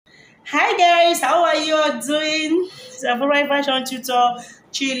Hi guys, how are you all doing? It's a favorite fashion tutor,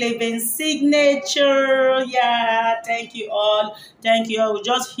 Chi Living Signature. Yeah, thank you all. Thank you all. We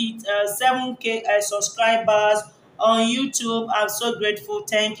just hit 7K subscribers on YouTube. I'm so grateful.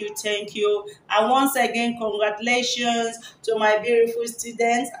 Thank you, thank you. And once again, congratulations to my beautiful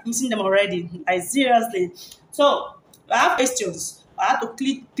students. I'm missing them already. Like seriously. So I have questions. I have to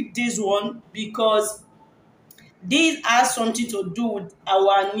pick this one because this has something to do with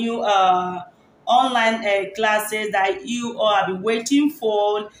our new online classes that you all have been waiting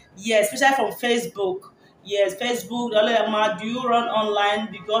for. Yes, especially from Facebook. Yes, Facebook, do you run online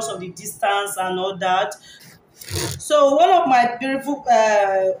because of the distance and all that? So one of my beautiful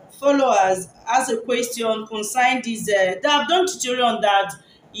followers asked a question concerning this. I've done tutorial on that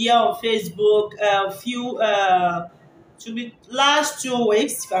here on Facebook. A few to be last 2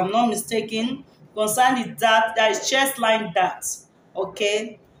 weeks, if I'm not mistaken, concerning that is chest line that.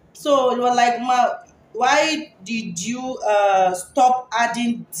 Okay, so you were like, Ma, why did you stop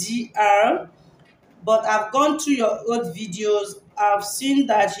adding dr? But I've gone through your old videos. I've seen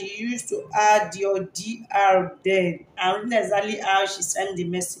that you used to add your DR then. I don't know exactly how she sent the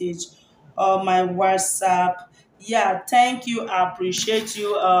message on my WhatsApp. Yeah, thank you. I appreciate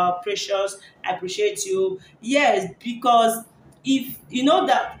you, Precious. I appreciate you. Yes, because if you know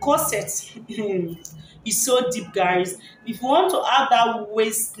that corset is so deep, guys. If you want to add that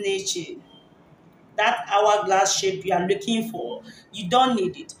waist snatching, that hourglass shape you are looking for, you don't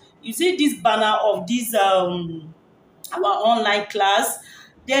need it. You see this banner of this our online class,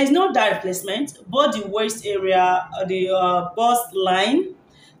 there is no direct replacement. Both the waist area, the bust line,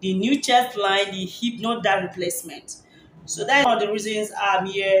 the new chest line, the hip, no direct replacement. So that's one of the reasons I'm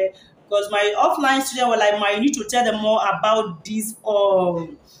here, because my offline students were like, you need to tell them more about this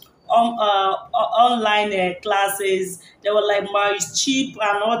online classes. They were like, it's cheap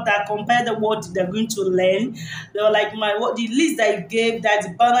and all that compared to what they're going to learn. They were like, what the list that you gave, that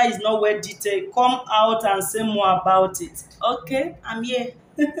the banner is not well detailed, come out and say more about it. Okay, I'm here.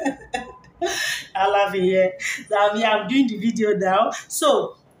 I love it here. So I'm here, I'm doing the video now.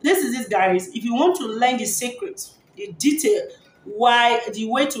 So this is it, guys. If you want to learn the secret, the detail, why the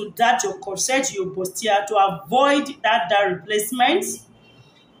way to that your corset, your bustier, to avoid that replacement,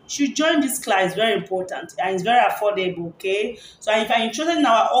 should join this class. Is very important and it's very affordable. Okay, so if you're interested in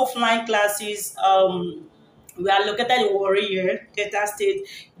our offline classes, we are located in Warrior, Delta State,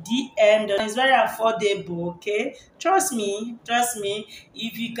 DM. It's very affordable. Okay, trust me,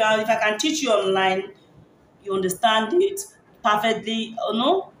 if I can teach you online, you understand it perfectly.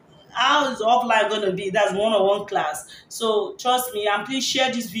 No, how is offline going to be? That's one-on-one class. So trust me, and please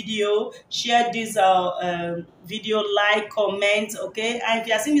share this video, share this video, like, comment. Okay, and if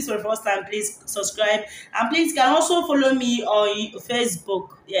you are seeing this for the first time, please subscribe, and please can also follow me on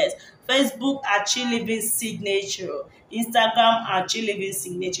Facebook. Yes, Facebook at Chi Living Signature, Instagram at Chi Living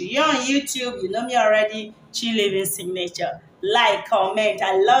Signature. You're on YouTube, you know me already, Chi Living Signature. Like, comment.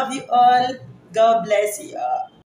 I love you all. God bless you all.